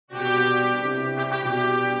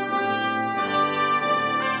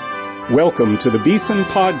Welcome to the Beeson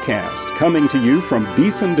Podcast, coming to you from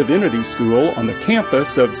Beeson Divinity School on the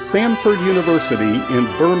campus of Samford University in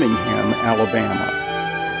Birmingham, Alabama.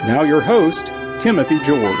 Now your host, Timothy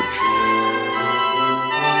George.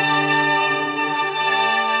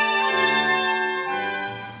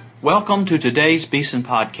 Welcome to today's Beeson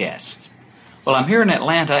Podcast. Well, I'm here in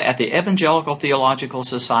Atlanta at the Evangelical Theological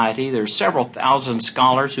Society. There's several thousand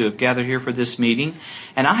scholars who have gathered here for this meeting,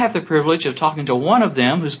 and I have the privilege of talking to one of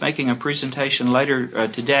them who's making a presentation later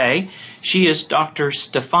today. She is Dr.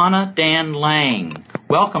 Stefana Dan Lang.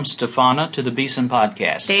 Welcome, Stefana, to the Beeson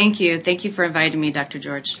Podcast. Thank you. Thank you for inviting me, Dr.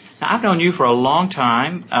 George. Now, I've known you for a long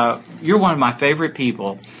time. You're one of my favorite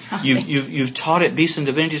people. You've taught at Beeson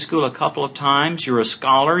Divinity School a couple of times. You're a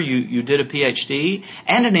scholar. You did a PhD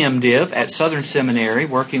and an MDiv at Southern Seminary,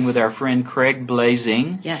 working with our friend Craig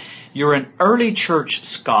Blazing. Yes. You're an early church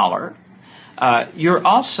scholar. You're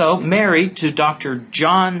also married to Dr.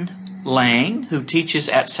 John Lang, who teaches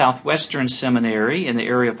at Southwestern Seminary in the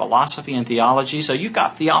area of philosophy and theology. So you've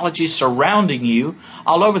got theology surrounding you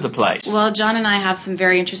all over the place. Well, John and I have some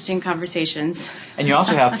very interesting conversations. And you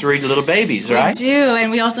also have 3 little babies, right? We do, and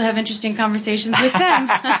we also have interesting conversations with them.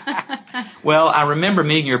 Well, I remember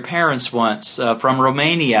meeting your parents once from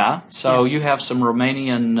Romania, so Yes. You have some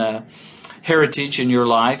Romanian heritage in your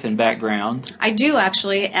life and background. I do,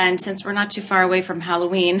 actually, and since we're not too far away from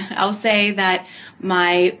Halloween, I'll say that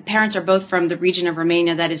my parents are both from the region of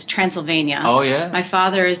Romania that is Transylvania. Oh, yeah? My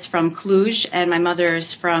father is from Cluj, and my mother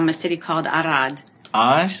is from a city called Arad.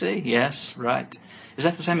 I see, yes, right. Is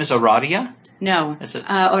that the same as Oradea? No, Is it?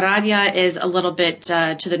 Oradea is a little bit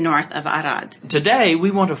to the north of Arad. Today,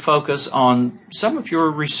 we want to focus on some of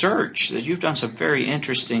your research. That you've done some very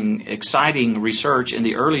interesting, exciting research in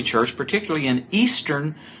the early church, particularly in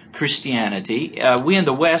Eastern Christianity. We in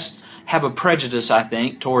the West have a prejudice, I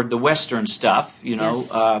think, toward the Western stuff. You know,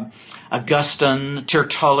 Yes. Augustine,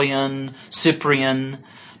 Tertullian, Cyprian.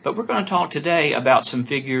 But we're going to talk today about some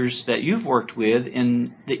figures that you've worked with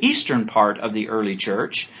in the eastern part of the early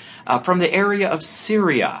church, from the area of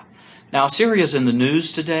Syria. Now, Syria is in the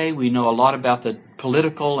news today. We know a lot about the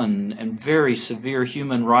political and very severe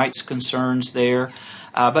human rights concerns there.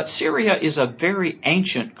 But Syria is a very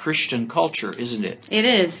ancient Christian culture, isn't it? It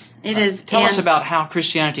is. It is. Tell us about how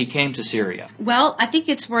Christianity came to Syria. Well, I think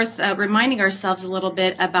it's worth reminding ourselves a little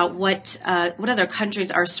bit about what other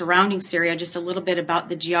countries are surrounding Syria, just a little bit about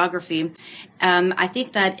the geography. I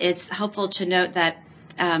think that it's helpful to note that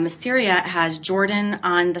Syria has Jordan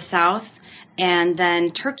on the south, and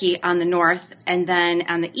then Turkey on the north, and then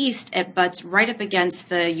on the east it butts right up against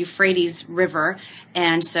the Euphrates River,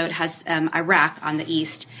 and so it has Iraq on the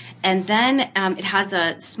east. And then it has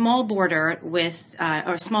a small border with,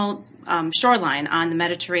 or a small shoreline on the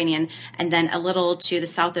Mediterranean, and then a little to the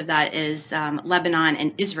south of that is Lebanon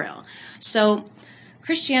and Israel. So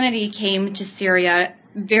Christianity came to Syria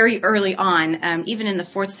very early on, even in the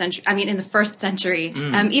first century, even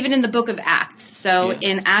in the book of Acts. So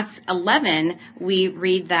in Acts 11, we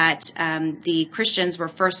read that the Christians were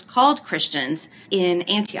first called Christians in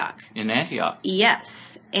Antioch. In Antioch.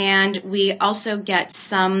 Yes. And we also get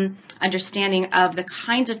some understanding of the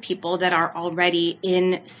kinds of people that are already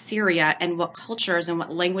in Syria and what cultures and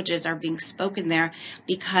what languages are being spoken there,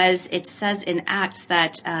 because it says in Acts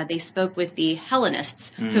that they spoke with the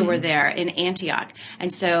Hellenists who were there in Antioch.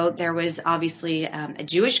 And so there was obviously a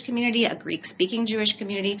Jewish community, a Greek-speaking Jewish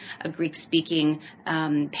community, a Greek-speaking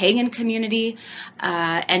pagan community.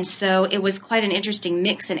 And so it was quite an interesting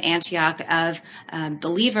mix in Antioch of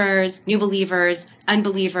believers, new believers,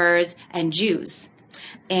 unbelievers, and Jews.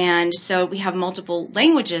 And so we have multiple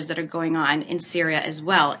languages that are going on in Syria as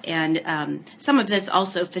well. And some of this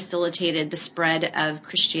also facilitated the spread of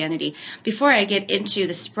Christianity. Before I get into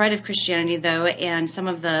the spread of Christianity, though, and some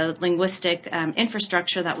of the linguistic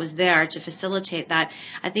infrastructure that was there to facilitate that,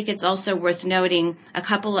 I think it's also worth noting a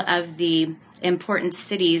couple of the important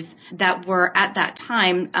cities that were at that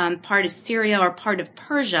time part of Syria or part of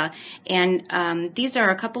Persia. And these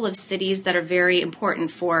are a couple of cities that are very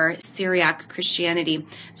important for Syriac Christianity.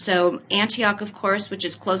 So Antioch, of course, which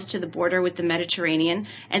is close to the border with the Mediterranean.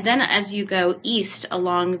 And then as you go east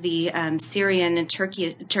along the Syrian and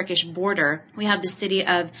Turkish border, we have the city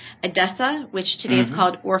of Edessa, which today is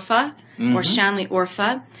called Urfa. Or Shanli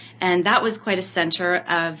Urfa, and that was quite a center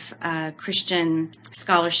of Christian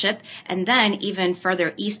scholarship. And then then even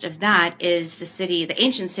further east of that is the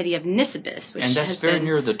ancient city of Nisibis, which and that's very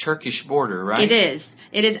near the Turkish border, right? It is.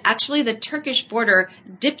 It is actually the Turkish border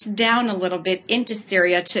dips down a little bit into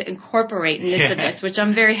Syria to incorporate Nisibis, which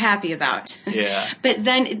I'm very happy about. Yeah. But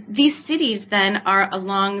then these cities then are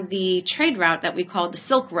along the trade route that we call the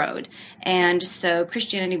Silk Road. And so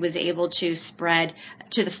Christianity was able to spread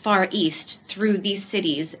to the far east through these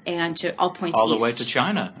cities and to all points all east. the way to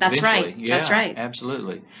China. That's eventually. right. Yeah, that's right.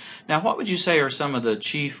 Absolutely. Now, what would you say are some of the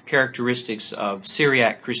chief characteristics of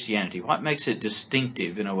Syriac Christianity? What makes it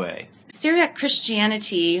distinctive in a way? Syriac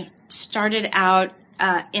Christianity started out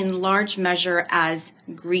in large measure as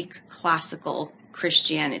Greek classical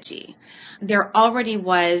Christianity. There already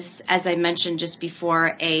was, as I mentioned just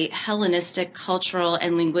before, a Hellenistic cultural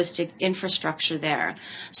and linguistic infrastructure there.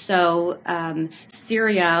 So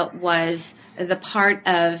Syria was the part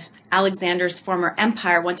of Alexander's former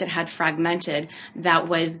empire, once it had fragmented, that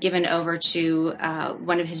was given over to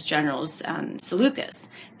one of his generals, Seleucus.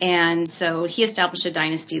 And so he established a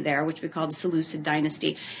dynasty there, which we call the Seleucid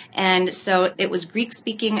dynasty. And so it was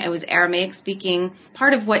Greek-speaking, it was Aramaic-speaking.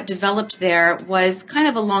 Part of what developed there was kind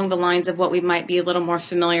of along the lines of what we might be a little more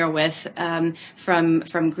familiar with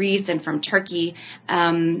from Greece and from Turkey.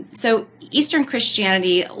 So Eastern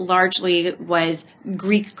Christianity largely was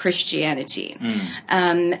Greek Christianity.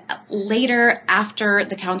 Later, after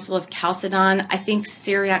the Council of Chalcedon, I think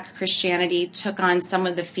Syriac Christianity took on some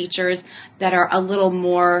of the features that are a little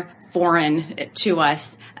more foreign to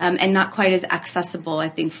us and not quite as accessible, I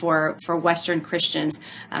think, for Western Christians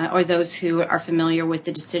or those who are familiar with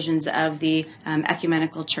the decisions of the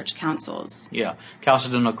ecumenical church councils. Yeah.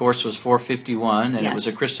 Chalcedon, of course, was 451, and Yes. it was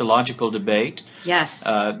a Christological debate Yes.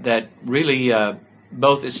 that really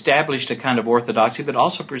both established a kind of orthodoxy, but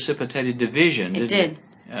also precipitated division. It did.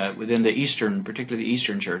 Within the Eastern, particularly the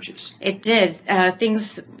Eastern churches. It did.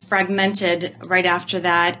 Things fragmented right after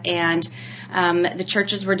that, and the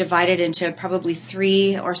churches were divided into probably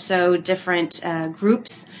 3 or so different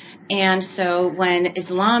groups. And so when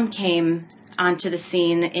Islam came onto the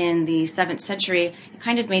scene in the 7th century, it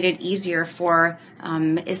kind of made it easier for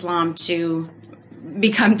Islam to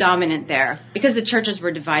become dominant there because the churches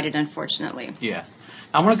were divided, unfortunately. Yeah.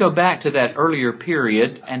 I want to go back to that earlier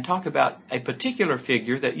period and talk about a particular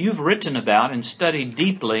figure that you've written about and studied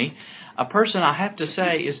deeply, a person I have to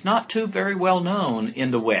say is not too very well known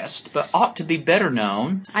in the West, but ought to be better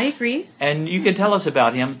known. I agree. And you can tell us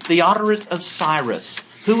about him, Theodoret of Cyrus.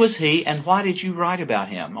 Who was he, and why did you write about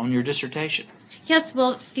him on your dissertation? Yes,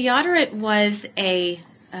 well, Theodoret was a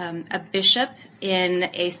bishop in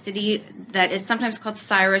a city that is sometimes called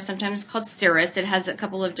Cyrus, sometimes called Cyrus. It has a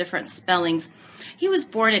couple of different spellings. He was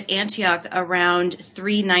born at Antioch around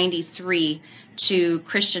 393 to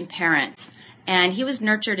Christian parents, and he was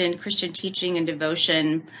nurtured in Christian teaching and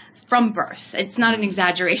devotion from birth. It's not an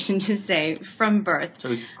exaggeration to say from birth. So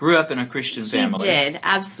he grew up in a Christian family. He did,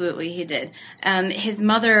 absolutely, he did. His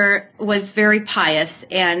mother was very pious,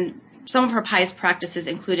 and some of her pious practices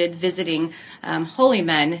included visiting holy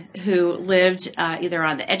men who lived either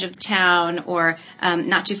on the edge of the town or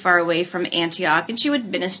not too far away from Antioch. And she would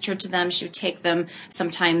minister to them. She would take them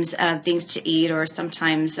sometimes things to eat or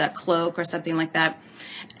sometimes a cloak or something like that.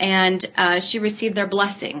 And she received their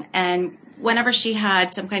blessing. And whenever she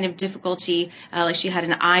had some kind of difficulty, like she had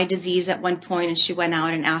an eye disease at one point, and she went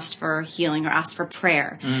out and asked for healing or asked for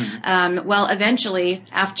prayer. Well, eventually,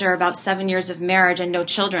 after about 7 years of marriage and no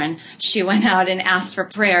children, she went out and asked for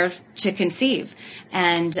prayer to conceive.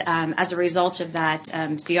 And as a result of that,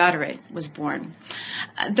 Theodoret was born.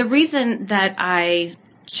 The reason that I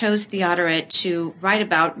chose Theodoret to write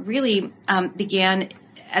about really began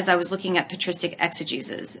as I was looking at patristic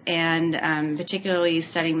exegesis and particularly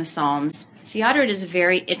studying the Psalms. Theodoret is a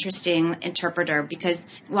very interesting interpreter because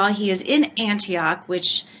while he is in Antioch,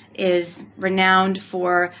 which is renowned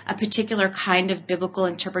for a particular kind of biblical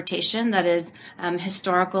interpretation that is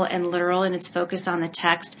historical and literal in its focus on the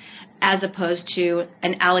text, as opposed to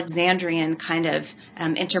an Alexandrian kind of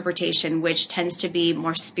interpretation, which tends to be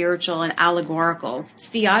more spiritual and allegorical.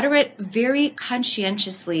 Theodoret very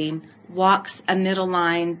conscientiously walks a middle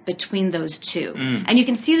line between those two. And you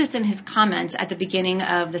can see this in his comments at the beginning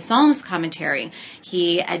of the Psalms commentary.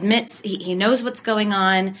 He admits he knows what's going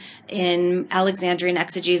on in Alexandrian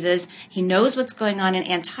exegesis. He knows what's going on in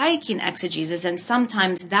Antiochian exegesis, and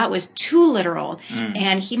sometimes that was too literal.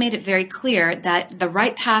 And he made it very clear that the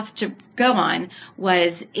right path to go on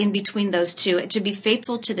was in between those two, to be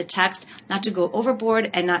faithful to the text, not to go overboard,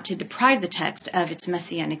 and not to deprive the text of its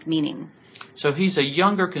messianic meaning. So he's a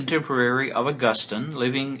younger contemporary of Augustine,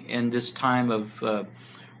 living in this time of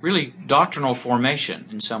really doctrinal formation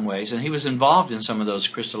in some ways, and he was involved in some of those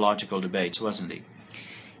Christological debates, wasn't he?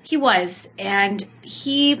 He was, and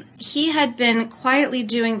he had been quietly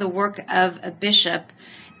doing the work of a bishop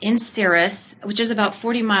in Cyrrhus, which is about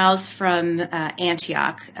 40 miles from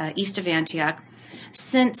Antioch, east of Antioch,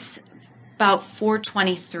 since about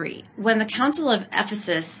 423. When the Council of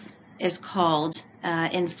Ephesus is called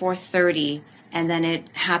in 430, and then it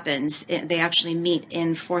happens, they actually meet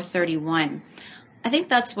in 431. I think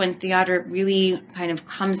that's when Theodoret really kind of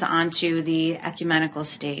comes onto the ecumenical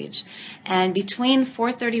stage. And between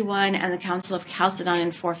 431 and the Council of Chalcedon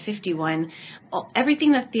in 451,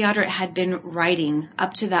 everything that Theodoret had been writing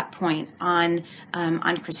up to that point on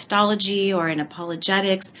Christology or in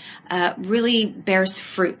apologetics really bears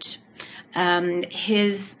fruit.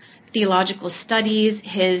 His theological studies,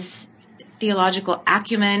 his theological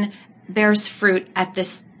acumen bears fruit at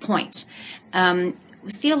this point.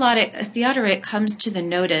 Theodoret comes to the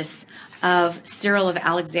notice of Cyril of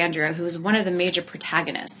Alexandria, who is one of the major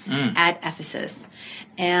protagonists at Ephesus.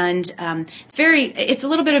 And it's a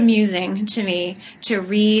little bit amusing to me to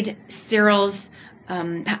read Cyril's,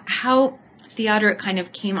 how Theodoret kind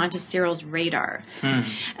of came onto Cyril's radar.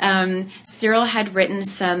 Cyril had written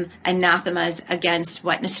some anathemas against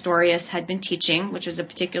what Nestorius had been teaching, which was a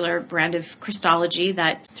particular brand of Christology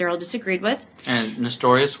that Cyril disagreed with. And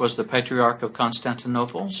Nestorius was the Patriarch of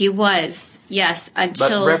Constantinople? He was, yes,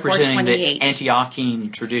 until 428. But representing the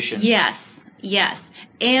Antiochene tradition. Yes.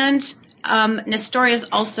 And Nestorius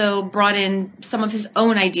also brought in some of his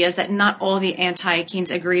own ideas that not all the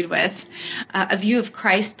Antiochenes agreed with. A view of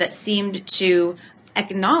Christ that seemed to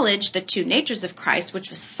acknowledge the two natures of Christ,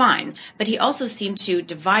 which was fine, but he also seemed to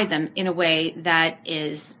divide them in a way that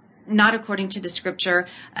is not according to the scripture,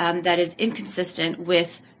 that is inconsistent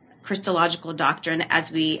with Christological doctrine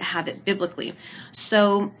as we have it biblically.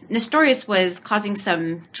 So Nestorius was causing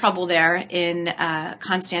some trouble there in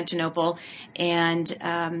Constantinople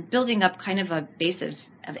and building up kind of a base of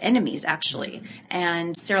enemies, actually.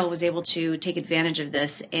 And Cyril was able to take advantage of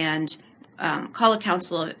this and call a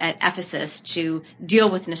council at Ephesus to deal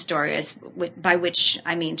with Nestorius, by which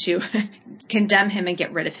I mean to condemn him and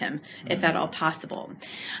get rid of him, if at all possible.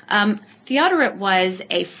 Theodoret was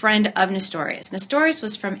a friend of Nestorius. Nestorius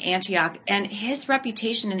was from Antioch, and his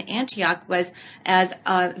reputation in Antioch was as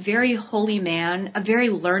a very holy man, a very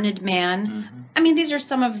learned man. I mean, these are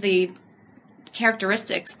some of the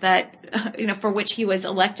characteristics that, for which he was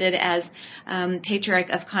elected as Patriarch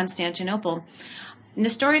of Constantinople.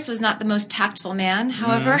 Nestorius was not the most tactful man,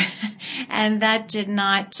 however, and that did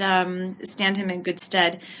not stand him in good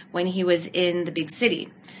stead when he was in the big city.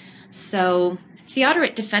 So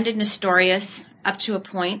Theodoret defended Nestorius up to a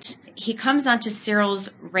point. He comes onto Cyril's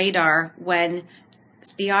radar when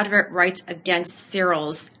Theodoret writes against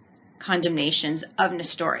Cyril's condemnations of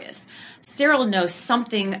Nestorius. Cyril knows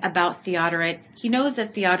something about Theodoret. He knows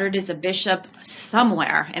that Theodoret is a bishop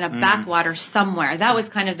somewhere, in a backwater somewhere. That was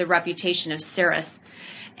kind of the reputation of Cyrus.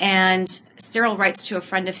 And Cyril writes to a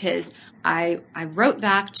friend of his, I wrote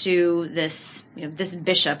back to this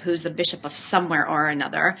bishop who's the bishop of somewhere or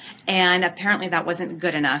another, and apparently that wasn't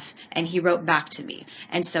good enough, and he wrote back to me.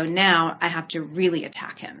 And so now I have to really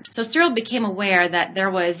attack him. So Cyril became aware that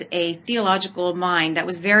there was a theological mind that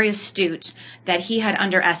was very astute that he had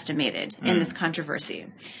underestimated in this controversy.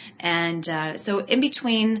 And so in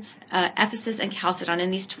between Ephesus and Chalcedon,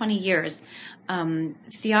 in these 20 years,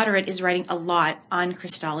 Theodoret is writing a lot on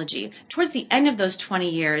Christology. Towards the end of those 20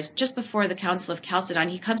 years, just before the Council of Chalcedon,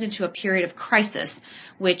 he comes into a period of crisis,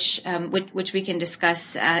 which we can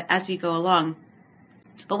discuss as we go along.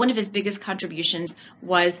 But one of his biggest contributions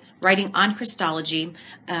was writing on Christology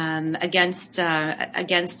against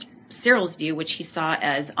Cyril's view, which he saw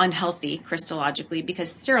as unhealthy Christologically, because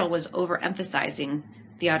Cyril was overemphasizing,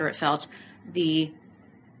 Theodoret felt, the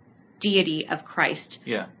deity of Christ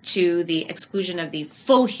to the exclusion of the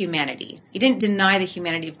full humanity. He didn't deny the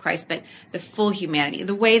humanity of Christ, but the full humanity.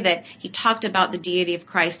 The way that he talked about the deity of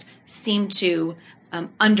Christ seemed to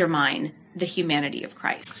undermine the humanity of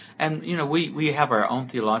Christ. And, we have our own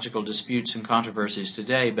theological disputes and controversies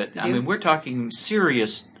today, but, we're talking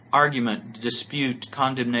serious argument, dispute,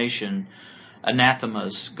 condemnation,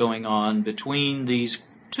 anathemas going on between these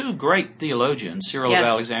two great theologians, Cyril of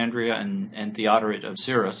Alexandria and Theodoret of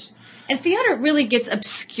Cyrrhus. And Theodoret really gets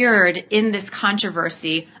obscured in this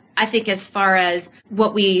controversy, I think, as far as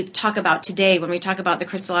what we talk about today when we talk about the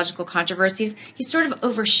Christological controversies. He's sort of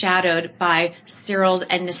overshadowed by Cyril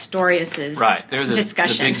and Nestorius's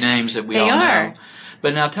discussion. The big names that we all know.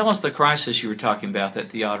 But now tell us the crisis you were talking about that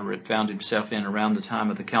Theodoret found himself in around the time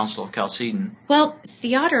of the Council of Chalcedon. Well,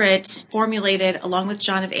 Theodoret formulated, along with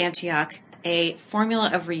John of Antioch, a formula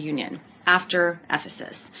of reunion after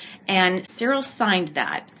Ephesus. And Cyril signed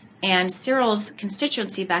that. And Cyril's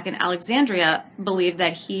constituency back in Alexandria believed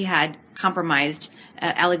that he had compromised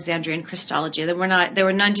Alexandrian Christology. They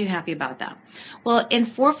were none too happy about that. Well, in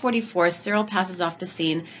 444, Cyril passes off the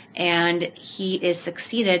scene, and he is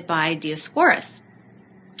succeeded by Dioscorus,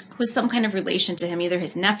 who is some kind of relation to him, either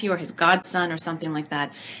his nephew or his godson or something like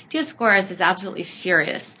that. Dioscorus is absolutely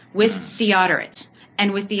furious with Theodoret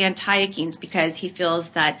and with the Antiochenes because he feels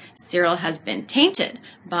that Cyril has been tainted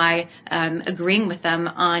by agreeing with them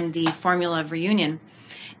on the formula of reunion.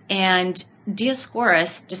 And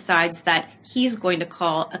Dioscorus decides that he's going to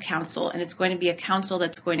call a council, and it's going to be a council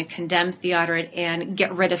that's going to condemn Theodoret and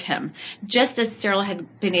get rid of him, just as Cyril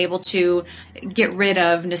had been able to get rid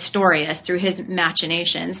of Nestorius through his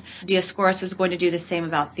machinations. Dioscorus was going to do the same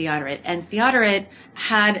about Theodoret, and Theodoret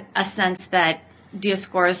had a sense that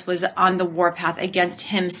Dioscorus was on the warpath against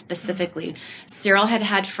him specifically. Cyril had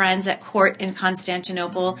had friends at court in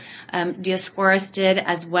Constantinople. Dioscorus did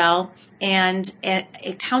as well. And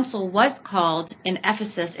a council was called in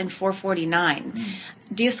Ephesus in 449.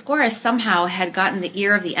 Dioscorus somehow had gotten the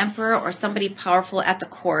ear of the emperor or somebody powerful at the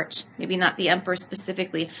court, maybe not the emperor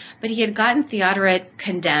specifically, but he had gotten Theodoret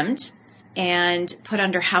condemned and put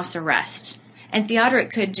under house arrest. And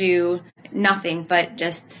Theodoret could do nothing but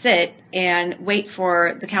just sit and wait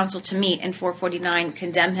for the council to meet in 449,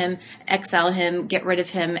 condemn him, exile him, get rid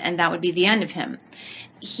of him, and that would be the end of him.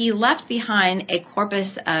 He left behind a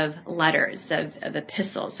corpus of letters, of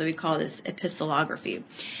epistles, so we call this epistolography.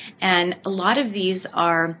 And a lot of these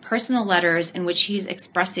are personal letters in which he's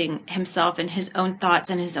expressing himself and his own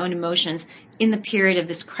thoughts and his own emotions in the period of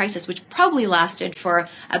this crisis, which probably lasted for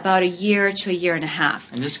about a year to a year and a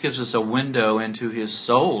half. And this gives us a window into his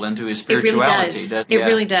soul, into his spirituality. It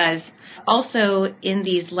really does. Also, in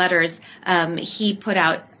these letters, he put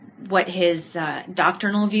out what his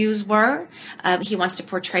doctrinal views were. He wants to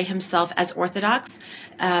portray himself as Orthodox.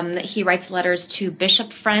 He writes letters to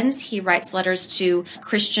bishop friends. He writes letters to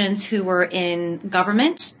Christians who were in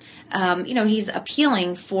government. He's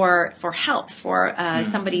appealing for help, for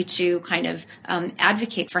somebody to kind of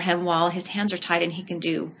advocate for him while his hands are tied and he can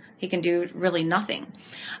do really nothing.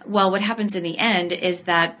 Well, what happens in the end is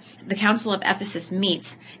that the Council of Ephesus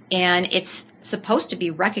meets, and it's supposed to be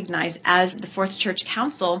recognized as the Fourth Church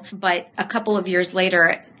Council, but a couple of years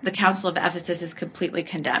later, the Council of Ephesus is completely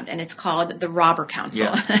condemned, and it's called the Robber Council.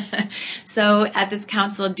 Yeah. So at this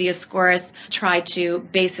council, Dioscorus tried to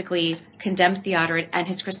basically condemn Theodoret and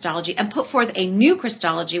his Christology and put forth a new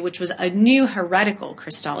Christology, which was a new heretical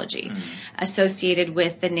Christology associated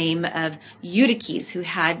with the name of Eutyches, who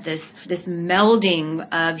had this melding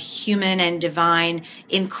of human and divine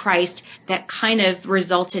in Christ that kind of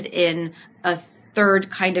resulted in a third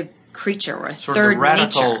kind of creature or a sort third of the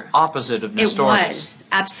radical nature. Opposite of Nestorius. It was.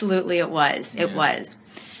 Absolutely it was. It was.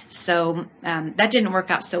 So that didn't work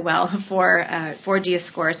out so well for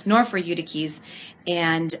Dioscorus nor for Eutyches.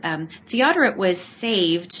 And Theodoret was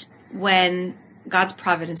saved when God's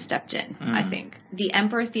providence stepped in, I think. The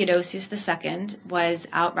Emperor Theodosius II was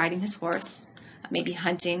out riding his horse, maybe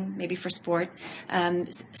hunting, maybe for sport.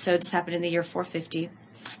 So this happened in the year 450.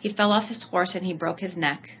 He fell off his horse and he broke his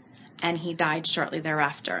neck, and he died shortly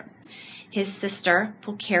thereafter. His sister,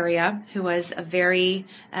 Pulcheria, who was a very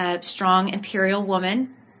strong imperial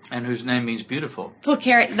woman. And whose name means beautiful.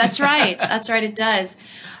 Pulcheria, that's right. That's right, it does.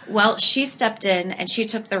 Well, she stepped in and she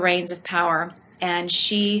took the reins of power. And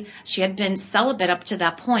she had been celibate up to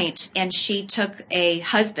that point, and she took a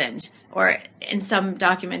husband, or in some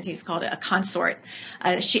documents he's called it a consort.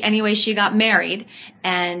 She got married,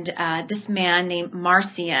 and this man named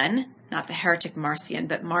Marcian, not the heretic Marcion,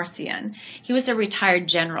 but Marcian, he was a retired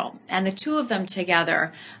general, and the two of them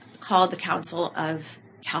together called the Council of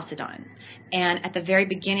Chalcedon. And at the very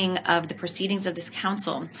beginning of the proceedings of this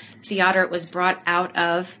council, Theodoret was brought out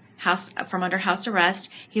of from under house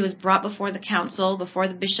arrest. He was brought before the council, before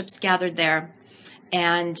the bishops gathered there,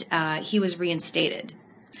 and he was reinstated.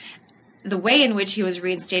 The way in which he was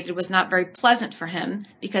reinstated was not very pleasant for him,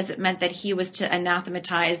 because it meant that he was to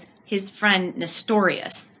anathematize his friend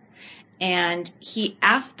Nestorius. And he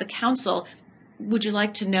asked the council, would you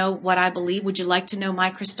like to know what I believe? Would you like to know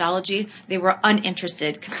my Christology? They were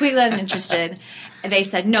uninterested, completely uninterested. And they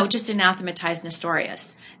said, no, just anathematize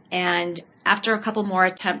Nestorius. And after a couple more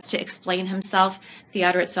attempts to explain himself,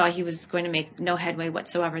 Theodoret saw he was going to make no headway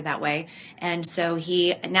whatsoever that way. And so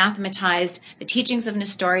he anathematized the teachings of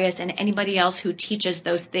Nestorius and anybody else who teaches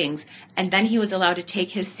those things. And then he was allowed to take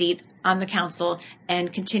his seat on the council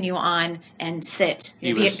and continue on and sit,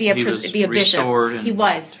 He be a bishop. Restored He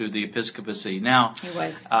was to the episcopacy. Now, he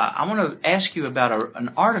was. I want to ask you about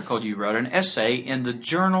an article you wrote, an essay in the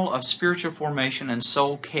Journal of Spiritual Formation and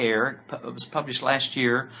Soul Care. It was published last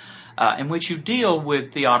year, in which you deal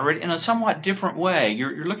with Theodoret in a somewhat different way.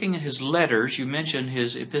 You're looking at his letters. You mentioned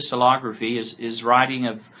his epistolography, his writing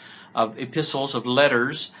of epistles, of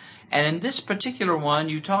letters. And in this particular one,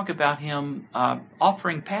 you talk about him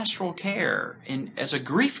offering pastoral care as a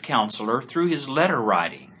grief counselor through his letter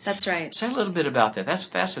writing. That's right. Say a little bit about that. That's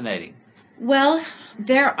fascinating. Well,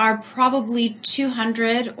 there are probably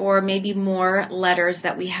 200 or maybe more letters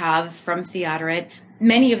that we have from Theodoret,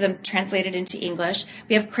 many of them translated into English.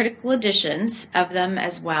 We have critical editions of them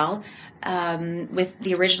as well, with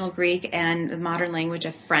the original Greek and the modern language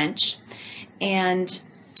of French. And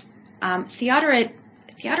Theodoret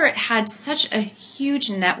had such a huge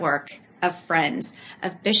network of friends,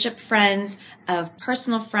 of bishop friends, of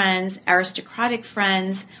personal friends, aristocratic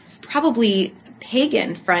friends, probably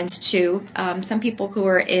pagan friends too, some people who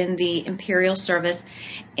were in the imperial service.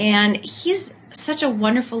 And he's such a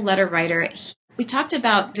wonderful letter writer. We talked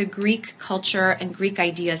about the Greek culture and Greek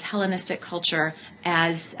ideas, Hellenistic culture,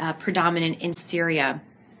 as predominant in Syria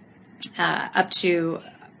up to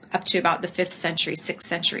about the 5th century, 6th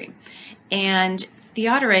century. And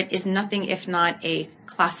Theodoret is nothing if not a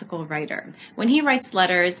classical writer. When he writes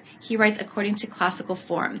letters, he writes according to classical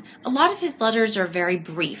form. A lot of his letters are very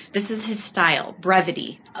brief. This is his style,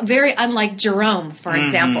 brevity. Very unlike Jerome, for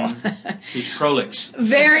example. He's prolix.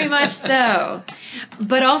 Very much so.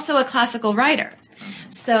 But also a classical writer.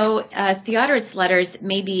 So Theodoret's letters,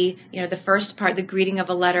 maybe, the first part, the greeting of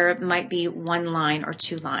a letter might be 1 line or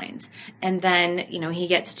 2 lines. And then, he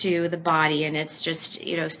gets to the body and it's just,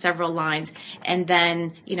 several lines. And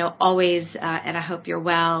then, always, and I hope you're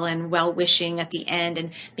well, and well-wishing at the end,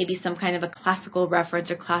 and maybe some kind of a classical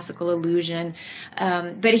reference or classical allusion.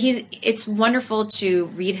 But it's wonderful to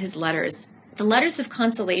read his letters. The letters of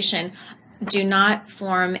consolation do not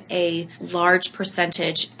form a large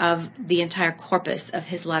percentage of the entire corpus of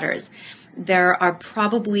his letters. There are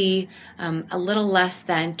probably a little less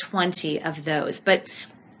than 20 of those. But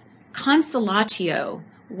consolatio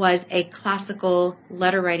was a classical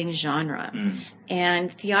letter writing genre.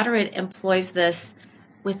 And Theodoret employs this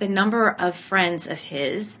with a number of friends of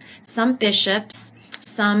his, some bishops,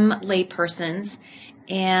 some laypersons,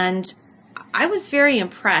 and I was very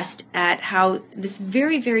impressed at how this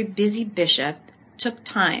very, very busy bishop took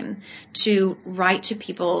time to write to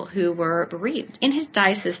people who were bereaved. In his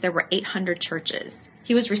diocese, there were 800 churches.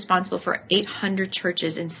 He was responsible for 800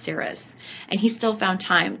 churches in Syris, and he still found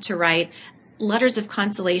time to write letters of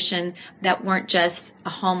consolation that weren't just a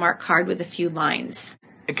Hallmark card with a few lines.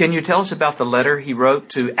 Can you tell us about the letter he wrote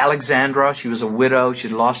to Alexandra? She was a widow.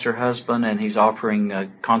 She'd lost her husband, and he's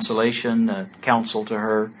offering consolation, counsel to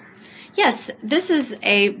her. Yes, this is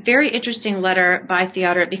a very interesting letter by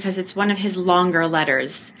Theodoret because it's one of his longer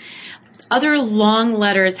letters. Other long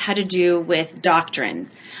letters had to do with doctrine.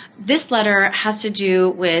 This letter has to do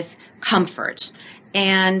with comfort.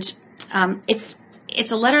 And it's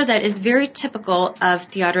a letter that is very typical of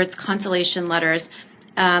Theodoret's consolation letters.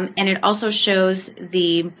 And it also shows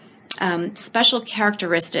the special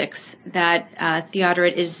characteristics that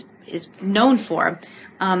Theodoret is known for.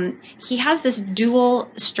 He has this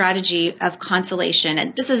dual strategy of consolation,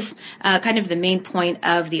 and this is kind of the main point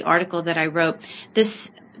of the article that I wrote.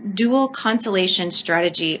 This dual consolation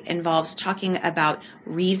strategy involves talking about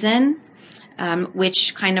reason,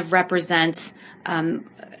 which kind of represents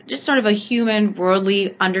just sort of a human,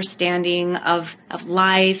 worldly understanding of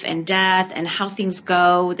life and death and how things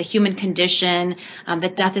go, the human condition,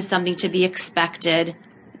 that death is something to be expected,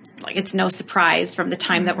 like it's no surprise from the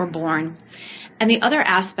time that we're born. And the other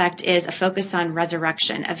aspect is a focus on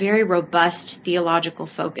resurrection, a very robust theological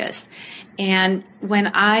focus. And when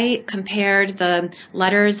I compared the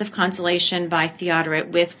letters of consolation by Theodoret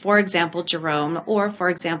with, for example, Jerome, or, for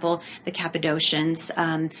example, the Cappadocians,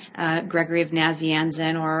 Gregory of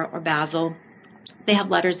Nazianzen or Basil, they have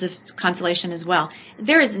letters of consolation as well.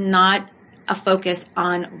 There is not a focus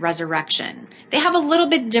on resurrection. They have a little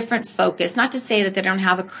bit different focus, not to say that they don't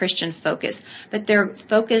have a Christian focus, but they're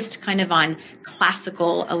focused kind of on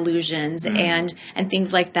classical allusions and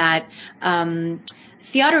things like that.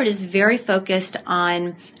 Theodoret is very focused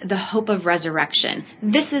on the hope of resurrection.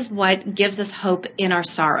 This is what gives us hope in our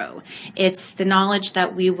sorrow. It's the knowledge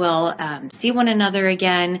that we will see one another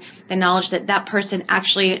again, the knowledge that that person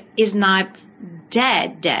actually is not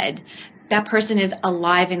dead. That person is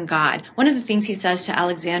alive in God. One of the things he says to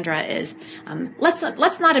Alexandra is,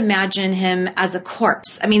 let's not imagine him as a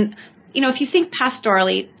corpse. I mean, if you think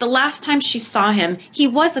pastorally, the last time she saw him, he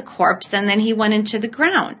was a corpse and then he went into the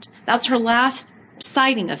ground. That's her last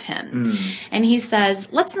sighting of him. And he says,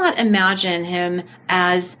 let's not imagine him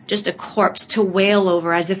as just a corpse to wail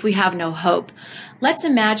over as if we have no hope. Let's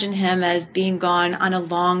imagine him as being gone on a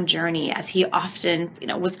long journey, as he often,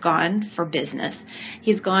 was gone for business.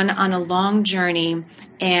 He's gone on a long journey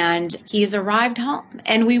and he's arrived home,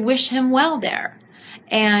 and we wish him well there.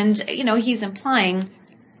 And, he's implying,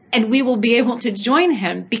 and we will be able to join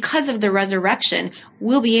him because of the resurrection.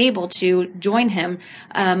 We'll be able to join him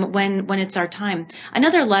when it's our time.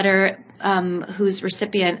 Another letter, whose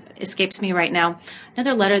recipient escapes me right now,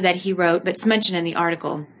 another letter that he wrote, but it's mentioned in the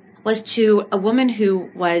article, was to a woman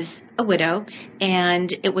who was a widow,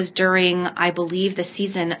 and it was during, I believe, the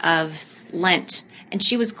season of Lent. And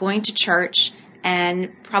she was going to church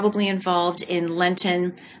and probably involved in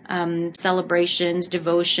Lenten celebrations,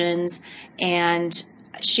 devotions, and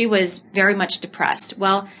she was very much depressed.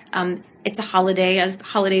 Well, it's a holiday, as the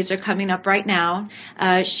holidays are coming up right now.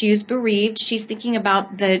 She's bereaved. She's thinking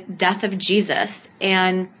about the death of Jesus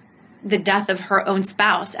and the death of her own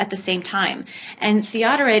spouse at the same time. And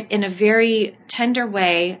Theodoret, in a very tender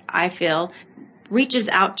way, I feel, reaches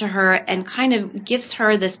out to her and kind of gives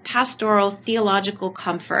her this pastoral theological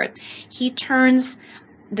comfort. He turns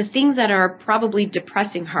the things that are probably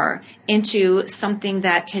depressing her into something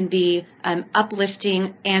that can be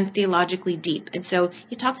uplifting and theologically deep. And so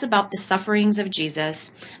he talks about the sufferings of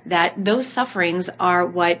Jesus, that those sufferings are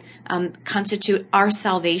what constitute our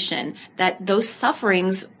salvation, that those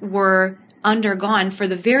sufferings were undergone for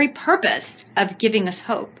the very purpose of giving us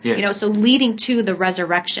hope, so leading to the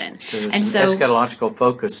resurrection. There's an eschatological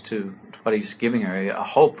focus to what he's giving her, a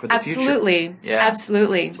hope for the future.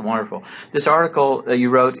 Absolutely. It's wonderful. This article that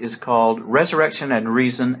you wrote is called Resurrection and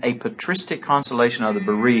Reason, a Patristic Consolation of the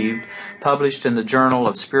Bereaved, published in the Journal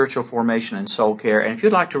of Spiritual Formation and Soul Care. And if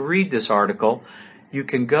you'd like to read this article, you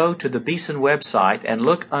can go to the Beeson website and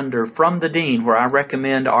look under From the Dean, where I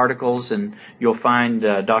recommend articles, and you'll find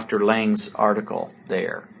Dr. Lang's article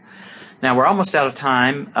there. Now, we're almost out of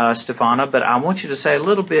time, Stefana, but I want you to say a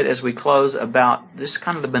little bit as we close about this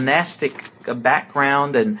kind of the monastic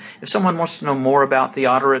background, and if someone wants to know more about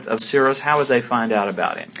Theodoret of Syros, how would they find out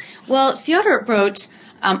about him? Well, Theodoret wrote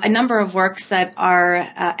a number of works that are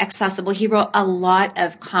accessible. He wrote a lot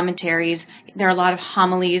of commentaries. There are a lot of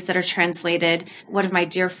homilies that are translated. One of my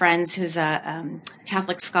dear friends, who's a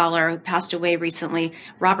Catholic scholar who passed away recently,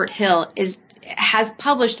 Robert Hill, has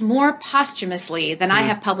published more posthumously than I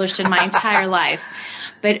have published in my entire life.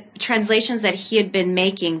 But translations that he had been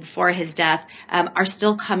making before his death are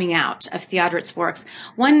still coming out of Theodoret's works.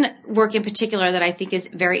 One work in particular that I think is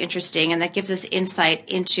very interesting and that gives us insight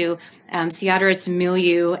into Theodoret's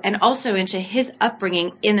milieu and also into his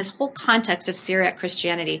upbringing in this whole context of Syriac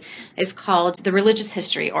Christianity is called The Religious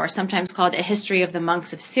History, or sometimes called A History of the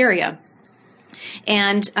Monks of Syria.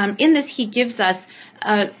 And in this, he gives us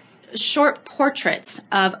short portraits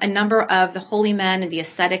of a number of the holy men and the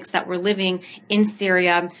ascetics that were living in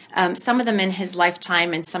Syria, some of them in his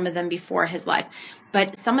lifetime and some of them before his life.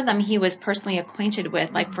 But some of them he was personally acquainted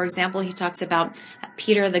with. Like, for example, he talks about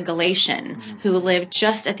Peter the Galatian, who lived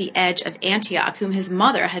just at the edge of Antioch, whom his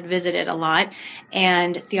mother had visited a lot.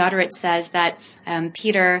 And Theodoret says that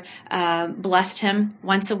Peter blessed him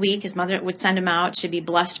once a week. His mother would send him out to be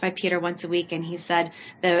blessed by Peter once a week. And he said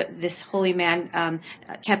this holy man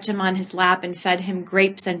kept him on his lap and fed him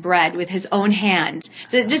grapes and bread with his own hand.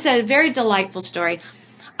 So just a very delightful story.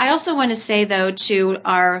 I also want to say, though, to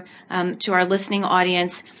our listening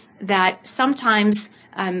audience that sometimes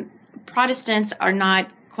Protestants are not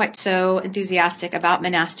quite so enthusiastic about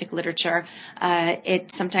monastic literature.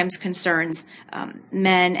 It sometimes concerns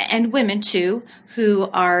men and women, too, who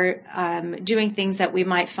are doing things that we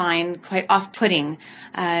might find quite off-putting,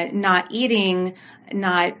 not eating,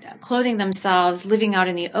 not clothing themselves, living out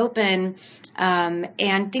in the open,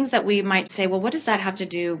 and things that we might say, well, what does that have to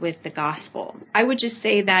do with the gospel? I would just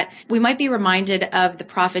say that we might be reminded of the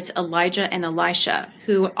prophets Elijah and Elisha,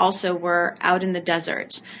 who also were out in the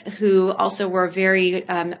desert, who also were very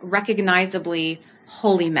recognizably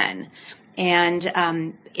holy men.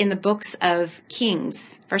 And in the books of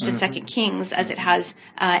Kings, 1st and 2nd Kings, as it has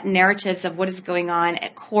narratives of what is going on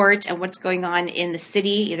at court and what's going on in the city,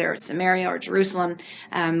 either Samaria or Jerusalem,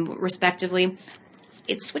 respectively,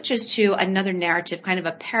 it switches to another narrative, kind of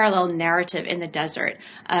a parallel narrative in the desert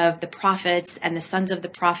of the prophets and the sons of the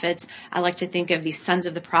prophets. I like to think of these sons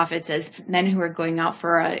of the prophets as men who are going out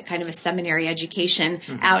for a kind of a seminary education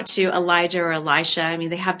out to Elijah or Elisha. I mean,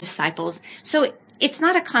 they have disciples. So it's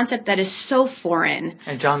not a concept that is so foreign.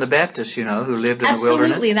 And John the Baptist, who lived in the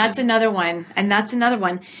wilderness. Absolutely, that's another one.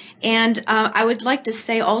 And I would like to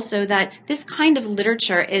say also that this kind of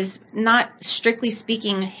literature is not strictly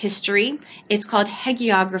speaking history. It's called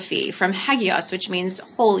hagiography, from hagios, which means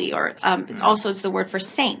holy, or also it's the word for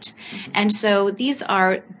saint. And so these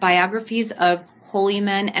are biographies of holy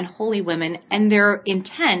men and holy women, and their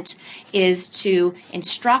intent is to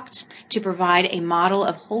instruct, to provide a model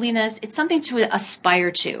of holiness. It's something to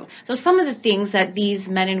aspire to. So some of the things that these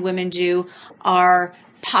men and women do are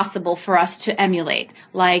possible for us to emulate,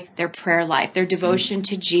 like their prayer life, their devotion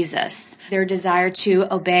to Jesus, their desire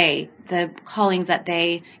to obey the calling that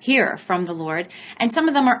they hear from the Lord. And some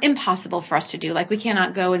of them are impossible for us to do, like we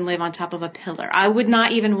cannot go and live on top of a pillar. I would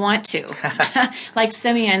not even want to. Like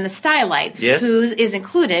Simeon the Stylite, who is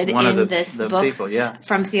included in this book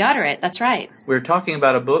from Theodoret. That's right. We're talking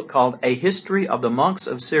about a book called A History of the Monks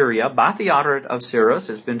of Syria by Theodoret of Cyrus.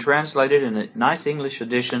 It's been translated in a nice English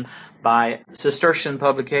edition by Cistercian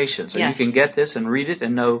Publications. So you can get this and read it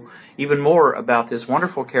and know even more about this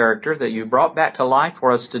wonderful character that you've brought back to life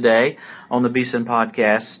for us today on the Beeson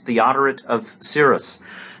Podcast, Theodoret of Cyrus.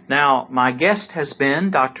 Now, my guest has been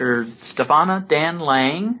Dr. Stefana Dan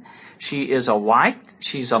Lang. She is a wife.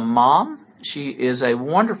 She's a mom. She is a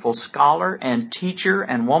wonderful scholar and teacher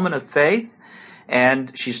and woman of faith.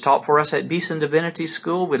 And she's taught for us at Beeson Divinity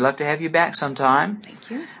School. We'd love to have you back sometime. Thank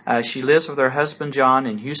you. She lives with her husband, John,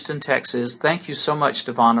 in Houston, Texas. Thank you so much,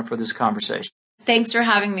 Stefana, for this conversation. Thanks for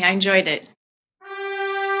having me. I enjoyed it.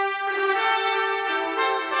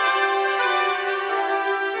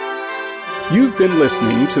 You've been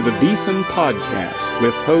listening to the Beeson Podcast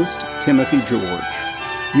with host Timothy George.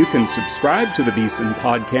 You can subscribe to the Beeson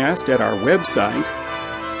Podcast at our website,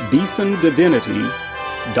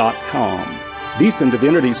 beesondivinity.com. Beeson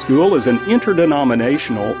Divinity School is an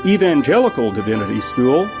interdenominational evangelical divinity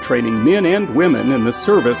school training men and women in the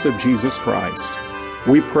service of Jesus Christ.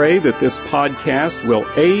 We pray that this podcast will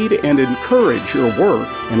aid and encourage your work,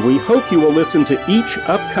 and we hope you will listen to each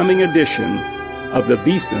upcoming edition of the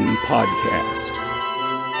Beeson Podcast.